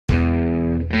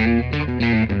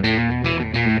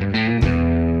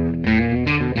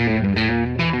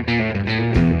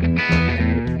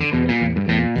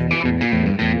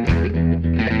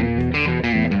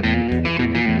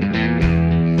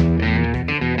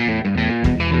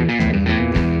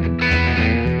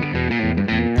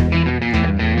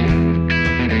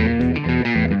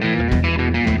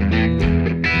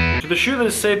shoe that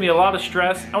has saved me a lot of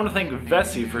stress, I want to thank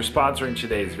Vessi for sponsoring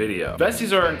today's video.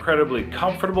 Vessis are incredibly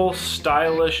comfortable,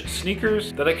 stylish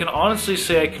sneakers that I can honestly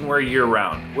say I can wear year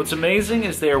round. What's amazing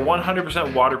is they are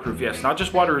 100% waterproof. Yes, not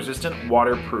just water resistant,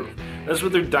 waterproof. That's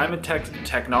with their Diamond-Tex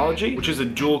technology, which is a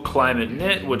dual climate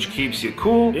knit, which keeps you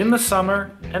cool in the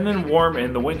summer and then warm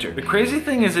in the winter. The crazy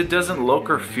thing is it doesn't look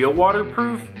or feel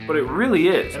waterproof, but it really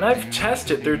is. And I've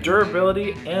tested their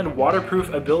durability and waterproof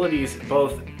abilities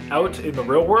both out in the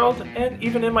real world and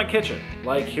even in my kitchen.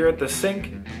 Like here at the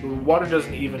sink, the water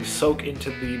doesn't even soak into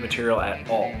the material at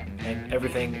all. And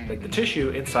everything, like the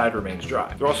tissue inside, remains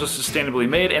dry. They're also sustainably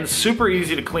made and super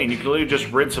easy to clean. You can literally just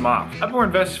rinse them off. I've been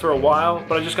wearing Vessis for a while,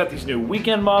 but I just got these new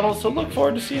weekend models, so look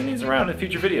forward to seeing these around in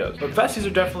future videos. But Vessis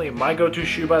are definitely my go-to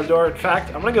shoe by the door. In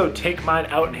fact, I'm gonna go take mine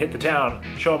out and hit the town,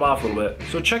 show them off a little bit.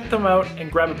 So check them out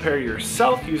and grab a pair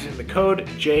yourself using the code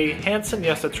Hansen.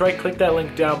 Yes, that's right, click that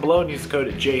link down below and use the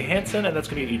code Hansen, and that's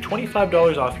gonna get you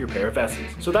 $25 off your pair of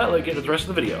Vessis. So that link into the rest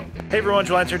of the video. Hey everyone,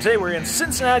 Jalapeno here. Today we're in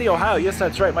Cincinnati, Ohio. Yes,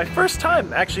 that's right, my first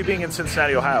time actually being in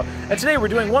Cincinnati, Ohio. And today we're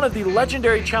doing one of the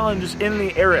legendary challenges in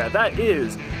the area. That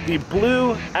is the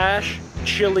Blue Ash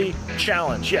Chili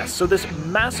Challenge. Yes, so this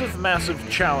massive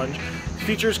challenge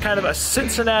features kind of a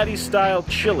Cincinnati style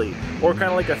chili, or kind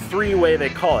of like a three-way they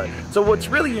call it. So what's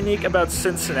really unique about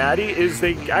Cincinnati is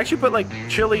they actually put like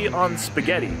chili on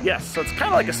spaghetti. Yes, so it's kind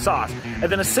of like a sauce. And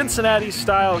then a Cincinnati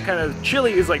style kind of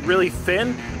chili is like really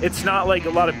thin. It's not like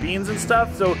a lot of beans and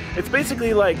stuff. So it's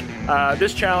basically like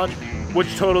this challenge,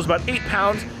 which totals about 8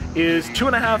 pounds, is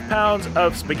 2.5 pounds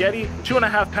of spaghetti,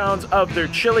 2.5 pounds of their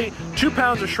chili, 2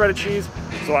 pounds of shredded cheese,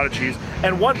 it's a lot of cheese,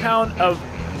 and 1 pound of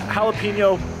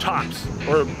jalapeno tops,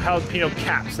 or jalapeno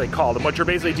caps they call them, which are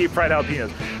basically deep fried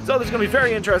jalapenos. So this is going to be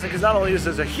very interesting because not only is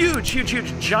this a huge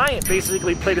giant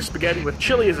basically plate of spaghetti with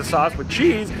chili as a sauce with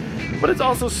cheese, but it's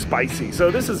also spicy.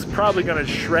 So this is probably going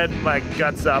to shred my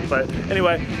guts up. But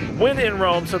anyway, when in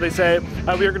Rome, so they say,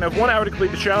 we are going to have 1 hour to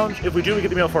complete the challenge. If we do, we get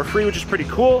the meal for free, which is pretty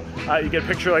cool. You get a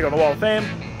picture like on the Wall of Fame.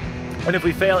 And if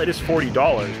we fail, it is $40.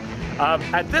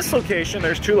 At this location,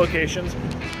 there's 2 locations.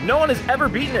 No one has ever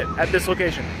beaten it at this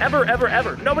location. Ever.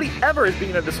 Nobody ever has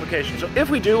beaten at this location. So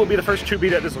if we do, we'll be the first to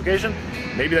beat at this location.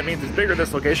 Maybe that means it's bigger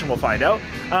this location, we'll find out.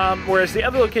 Whereas the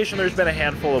other location, there's been a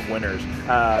handful of winners.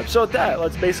 So with that,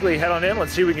 let's basically head on in,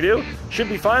 let's see what we can do. Should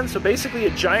be fun. So basically a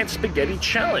giant spaghetti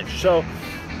challenge. So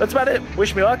that's about it.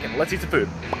 Wish me luck and let's eat some food.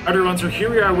 Alright everyone, so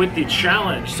here we are with the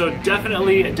challenge. So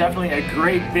definitely a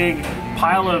great big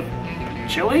pile of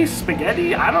chili,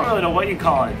 spaghetti, I don't really know what you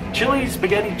call it. Chili,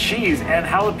 spaghetti, cheese, and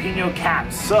jalapeno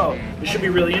caps. So this should be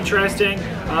really interesting.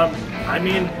 I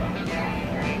mean,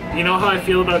 you know how I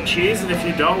feel about cheese, and if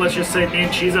you don't, let's just say me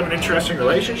and cheese have an interesting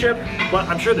relationship. But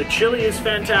I'm sure the chili is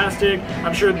fantastic.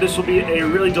 I'm sure this will be a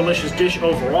really delicious dish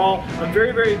overall. I'm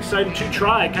very excited to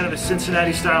try kind of a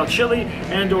Cincinnati style chili,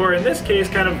 and or in this case,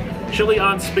 kind of chili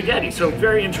on spaghetti. So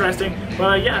very interesting.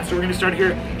 But yeah, so we're gonna start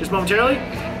here just momentarily.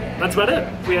 That's about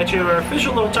it. We actually have our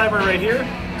official little timer right here.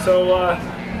 So,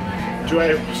 do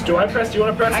I press? Do you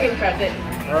want to press it? I can press it.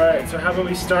 All right. So how about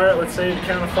we start? Let's say the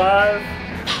count of 5.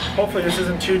 Hopefully this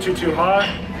isn't too hot.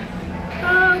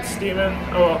 It's steaming.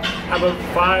 Oh well. How about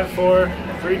 5, 4,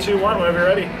 3, 2, 1? Whenever you're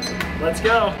ready. Let's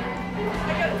go.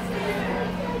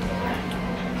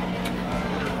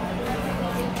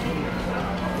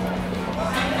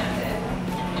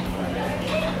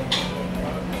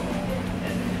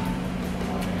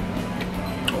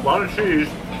 A lot of cheese,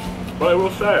 but I will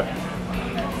say,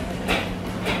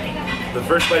 the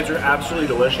first bites are absolutely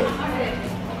delicious.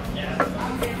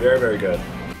 Very good.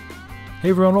 Hey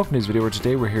everyone, welcome to this video where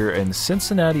today we're here in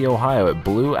Cincinnati, Ohio at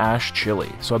Blue Ash Chili.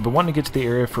 So I've been wanting to get to the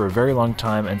area for a very long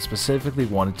time and specifically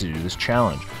wanted to do this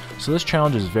challenge. So this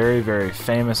challenge is very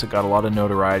famous. It got a lot of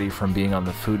notoriety from being on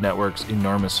the Food Network's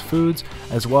Enormous Foods,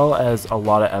 as well as a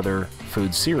lot of other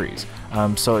food series.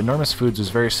 So Enormous Foods was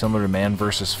very similar to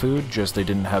ManVFood, just they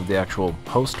didn't have the actual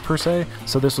host per se.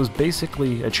 So this was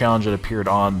basically a challenge that appeared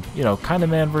on, kind of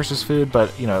ManVFood,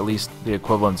 but, at least the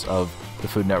equivalents of the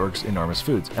Food Network's Enormous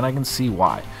Foods. And I can see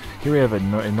why. Here we have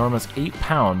an enormous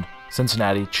 8-pound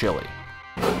Cincinnati chili.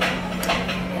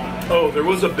 Oh, there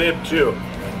was a bib too.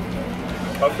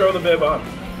 I'll throw the bib on.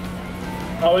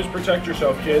 Always protect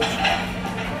yourself, kids.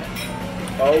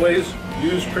 Always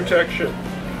use protection.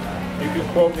 You can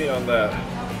quote me on that.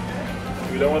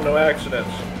 We don't want no accidents.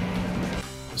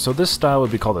 So this style would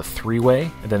be called a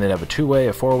 3-way, and then they'd have a 2-way,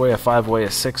 a 4-way, a 5-way, a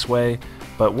 6-way.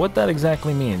 But what that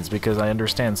exactly means, because I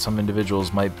understand some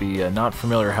individuals might be not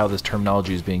familiar how this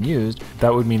terminology is being used,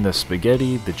 that would mean the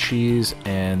spaghetti, the cheese,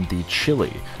 and the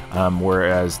chili.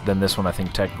 Whereas then this one I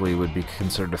think technically would be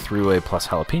considered a 3-way plus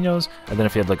jalapenos, and then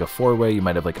if you had like a 4-way, you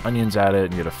might have like onions at it,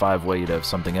 and you had a 5-way, you'd have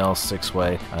something else,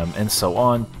 6-way, and so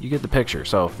on. You get the picture.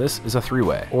 So this is a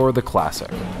 3-way, or the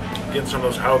classic. Getting some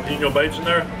of those jalapeno bites in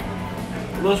there,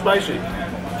 a little spicy.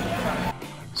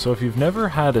 So if you've never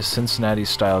had a Cincinnati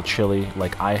style chili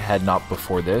like I had not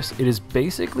before this, it is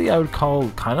basically, I would call,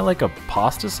 kind of like a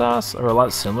pasta sauce, or a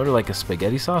lot similar to like a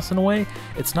spaghetti sauce in a way.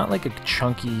 It's not like a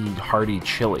chunky, hearty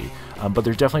chili, but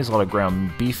there's definitely a lot of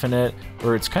ground beef in it,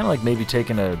 or it's kind of like maybe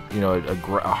taking a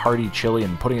hearty chili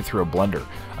and putting it through a blender.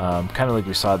 Kind of like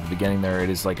we saw at the beginning there, it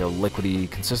is like a liquidy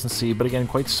consistency, but again,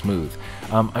 quite smooth.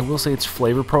 I will say its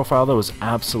flavor profile though is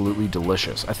absolutely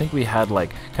delicious. I think we had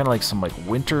like kind of like some like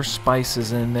winter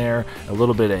spices in there, a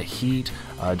little bit of heat,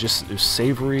 just it was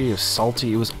savory, it was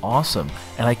salty, it was awesome.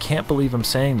 And I can't believe I'm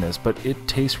saying this, but it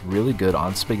tastes really good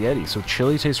on spaghetti. So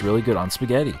chili tastes really good on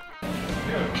spaghetti.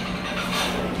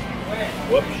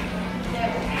 Whoops.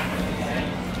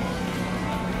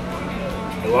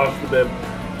 I lost the bib.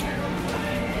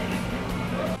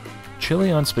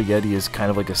 Chili on spaghetti is kind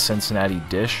of like a Cincinnati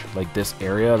dish, like this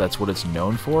area, that's what it's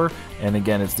known for. And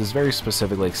again, it's this very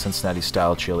specific like Cincinnati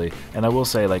style chili. And I will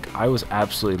say, like, I was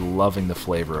absolutely loving the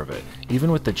flavor of it.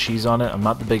 Even with the cheese on it, I'm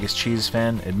not the biggest cheese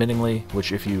fan, admittingly,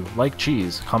 which if you like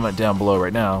cheese, comment down below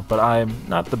right now, but I'm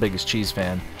not the biggest cheese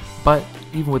fan. But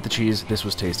even with the cheese, this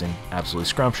was tasting absolutely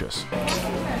scrumptious.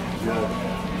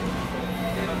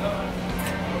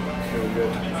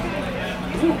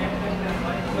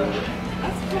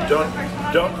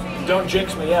 Don't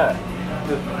jinx me yet.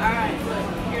 Alright,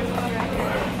 here's one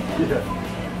right here.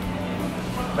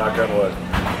 Knock on wood.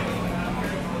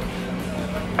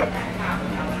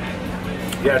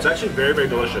 Yeah, it's actually very, very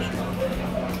delicious.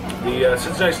 The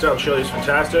Cincinnati style chili is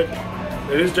fantastic.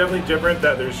 It is definitely different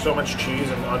that there's so much cheese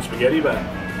on spaghetti, but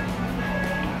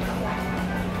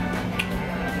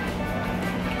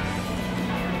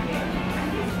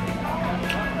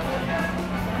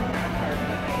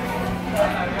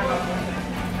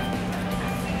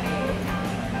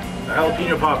the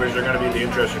jalapeno poppers are going to be the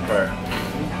interesting part.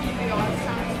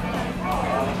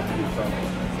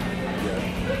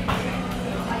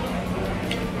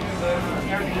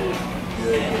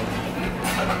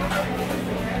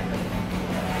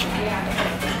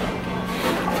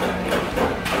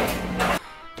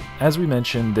 As we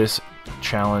mentioned, this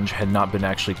challenge had not been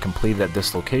actually completed at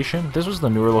this location. This was the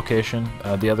newer location.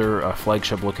 The other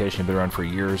flagship location had been around for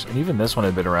years, and even this one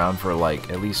had been around for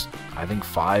like at least, I think,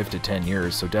 5 to 10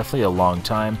 years, so definitely a long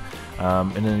time.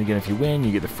 And then again, if you win,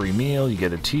 you get the free meal, you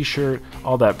get a t-shirt,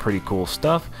 all that pretty cool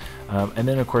stuff. And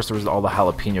then of course there was all the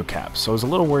jalapeno caps. So I was a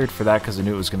little worried for that because I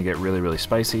knew it was going to get really, really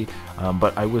spicy.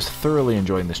 But I was thoroughly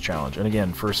enjoying this challenge. And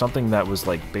again, for something that was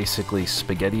like basically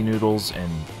spaghetti noodles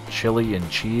and chili and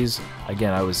cheese,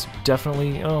 again, I was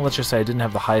definitely, let's just say I didn't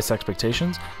have the highest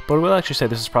expectations, but I will actually say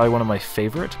this is probably one of my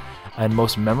favorite and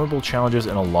most memorable challenges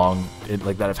in a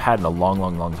that I've had in a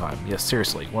long time. Yes,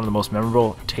 seriously, one of the most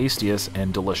memorable, tastiest,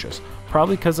 and delicious.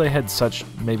 Probably because I had such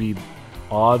maybe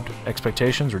odd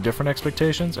expectations or different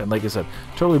expectations, and like I said,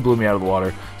 totally blew me out of the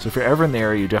water. So if you're ever in the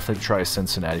area, you definitely try a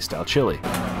Cincinnati style chili.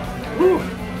 Woo.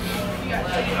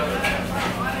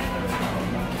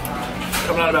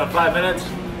 Coming out about 5 minutes.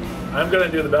 I'm gonna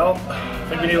do the bell. I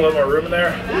think we need a little more room in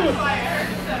there. Woo.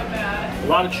 A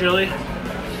lot of chili,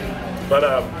 but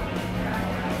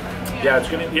yeah, it's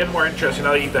gonna get more interesting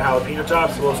now that you eat the jalapeno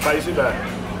tops. A little spicy, but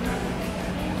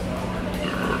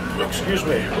excuse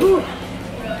me. Woo.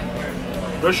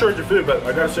 No shortage of food, but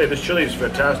I gotta say, this chili is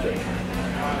fantastic.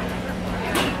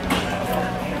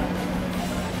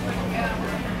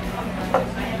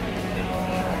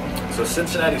 It's a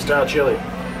Cincinnati style chili.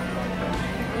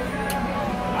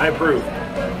 I approve.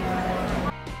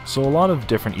 So a lot of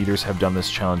different eaters have done this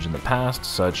challenge in the past,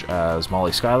 such as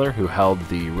Molly Schuyler, who held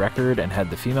the record and had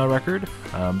the female record.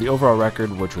 The overall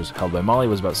record, which was held by Molly,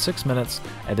 was about 6 minutes,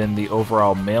 and then the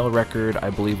overall male record, I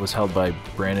believe, was held by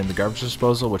Brandon the Garbage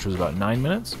Disposal, which was about 9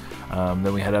 minutes.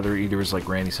 Then we had other eaters like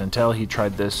Randy Santel. He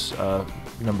tried this a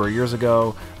number of years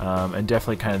ago, and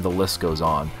definitely kind of the list goes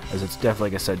on, as it's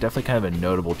definitely, like I said, definitely kind of a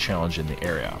notable challenge in the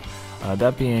area.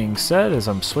 That being said, as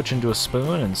I'm switching to a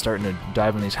spoon and starting to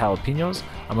dive in these jalapenos,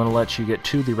 I'm going to let you get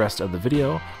to the rest of the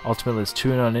video. Ultimately, let's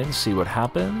tune on in and see what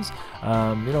happens.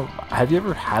 Have you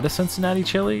ever had a Cincinnati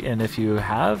chili? And if you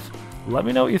have, let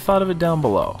me know what you thought of it down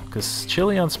below, because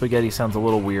chili on spaghetti sounds a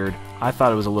little weird. I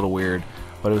thought it was a little weird,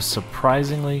 but it was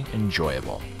surprisingly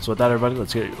enjoyable. So with that, everybody,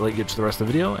 let's get to the rest of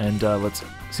the video, and let's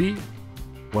see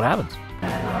what happens.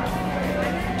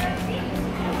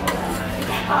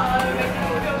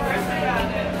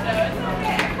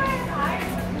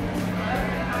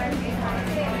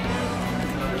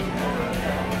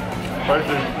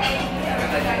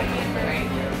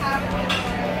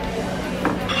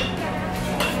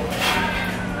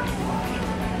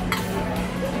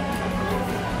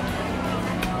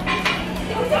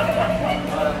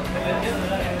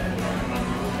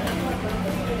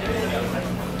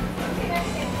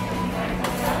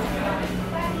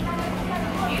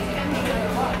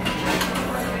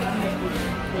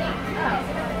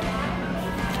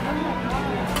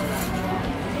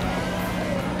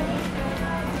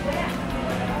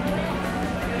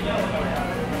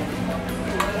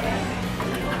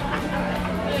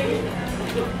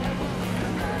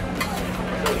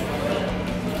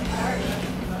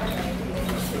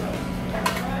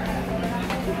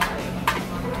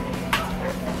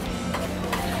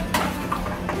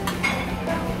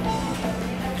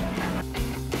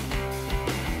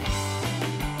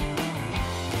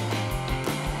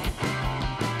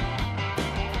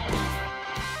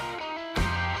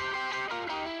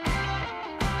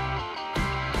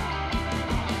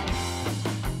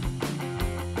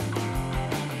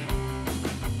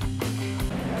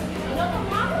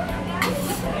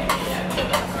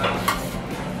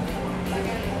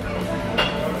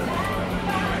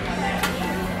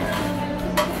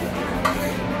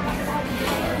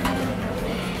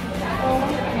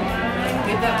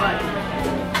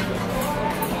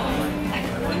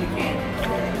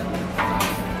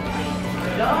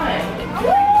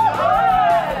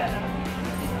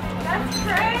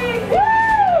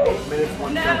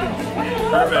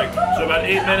 Perfect. So about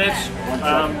 8 minutes,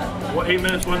 8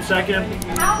 minutes, 1 second.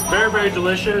 Very, very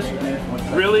delicious.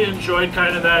 Really enjoyed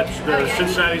kind of the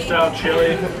Cincinnati style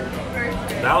chili.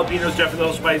 The jalapeno is definitely a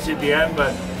little spicy at the end,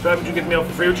 but you get the meal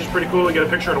for free, which is pretty cool. We get a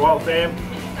picture at a Wall of Fame.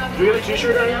 Do we get a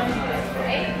t-shirt or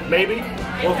anything? Maybe.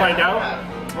 We'll find out.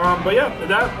 But yeah,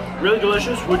 that really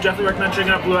delicious. Would definitely recommend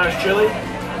checking out Blue Ash Chili.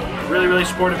 Really, really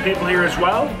supportive people here as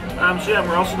well. So yeah,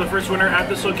 we're also the first winner at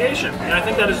this location. And I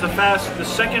think that is the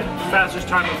second fastest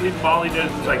time of leaving. Molly did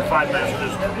like 5 minutes, which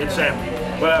is insane.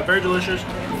 But very delicious.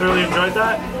 Thoroughly enjoyed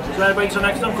that. So everybody, until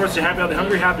next time, of course, stay happy, healthy,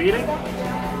 hungry, happy eating.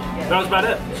 That was about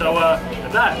it. So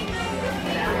at that,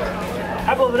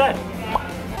 have a lovely day.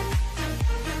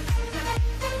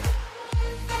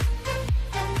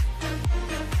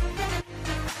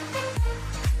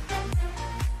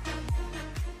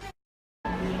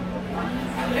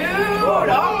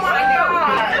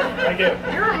 Thank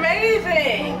you. You're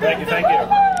amazing. Thank you, thank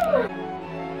you.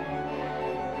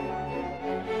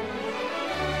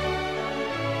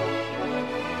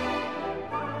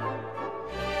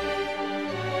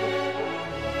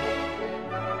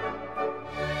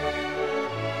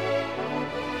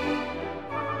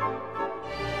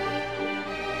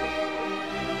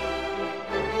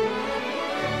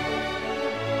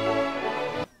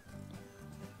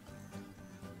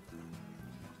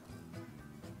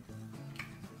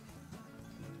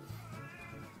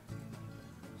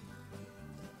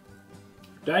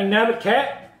 Dang nabbit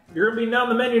cat, you're gonna be down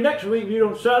the menu next week if you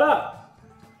don't shut up.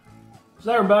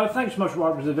 So everybody, thanks so much for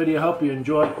watching the video. Hope you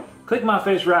enjoyed. Click my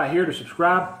face right here to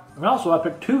subscribe. And also I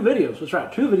picked 2 videos. That's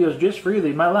right, 2 videos just for you that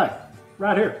you might like.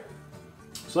 Right here.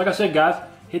 So like I said guys,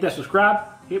 hit that subscribe,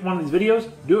 hit one of these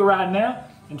videos, do it right now.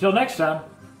 Until next time,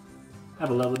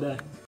 have a lovely day.